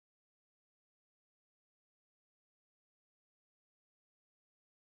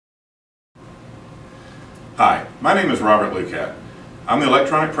Hi, my name is Robert Lukat. I'm the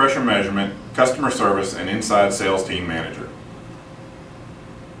Electronic Pressure Measurement, Customer Service, and Inside Sales Team Manager.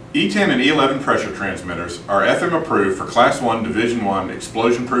 E-10 and E-11 pressure transmitters are FM approved for Class 1 Division 1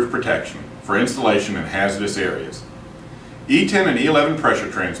 explosion-proof protection for installation in hazardous areas. E-10 and E-11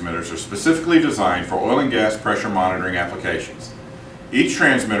 pressure transmitters are specifically designed for oil and gas pressure monitoring applications. Each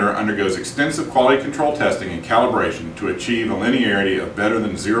transmitter undergoes extensive quality control testing and calibration to achieve a linearity of better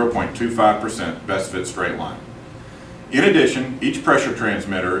than 0.25% best fit straight line. In addition, each pressure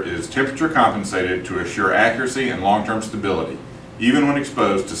transmitter is temperature compensated to assure accuracy and long-term stability, even when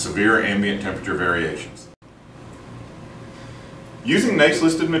exposed to severe ambient temperature variations. Using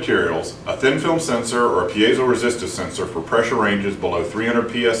NACE-listed materials, a thin film sensor or a piezoresistive sensor for pressure ranges below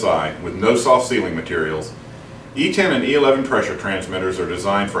 300 psi with no soft sealing materials, E-10 and E-11 pressure transmitters are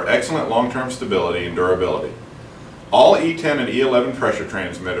designed for excellent long-term stability and durability. All E-10 and E-11 pressure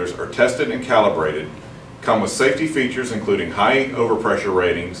transmitters are tested and calibrated, come with safety features including high overpressure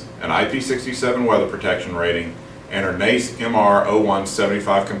ratings, an IP67 weather protection rating, and are NACE MR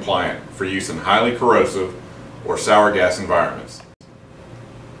 0175 compliant for use in highly corrosive or sour gas environments.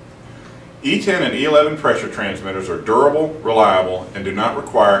 E-10 and E-11 pressure transmitters are durable, reliable, and do not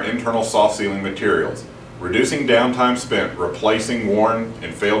require internal soft sealing materials, reducing downtime spent replacing worn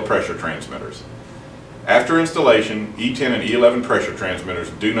and failed pressure transmitters. After installation, E-10 and E-11 pressure transmitters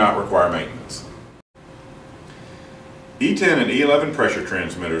do not require maintenance. E-10 and E-11 pressure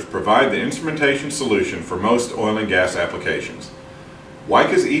transmitters provide the instrumentation solution for most oil and gas applications.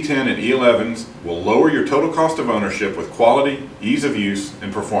 WIKA's E-10 and E-11s will lower your total cost of ownership with quality, ease of use,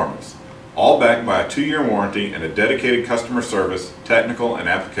 and performance, all backed by a 2-year warranty and a dedicated customer service, technical, and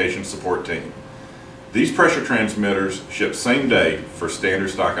application support team. These pressure transmitters ship same day for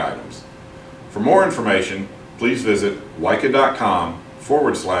standard stock items. For more information, please visit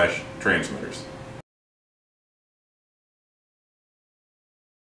wika.com/transmitters.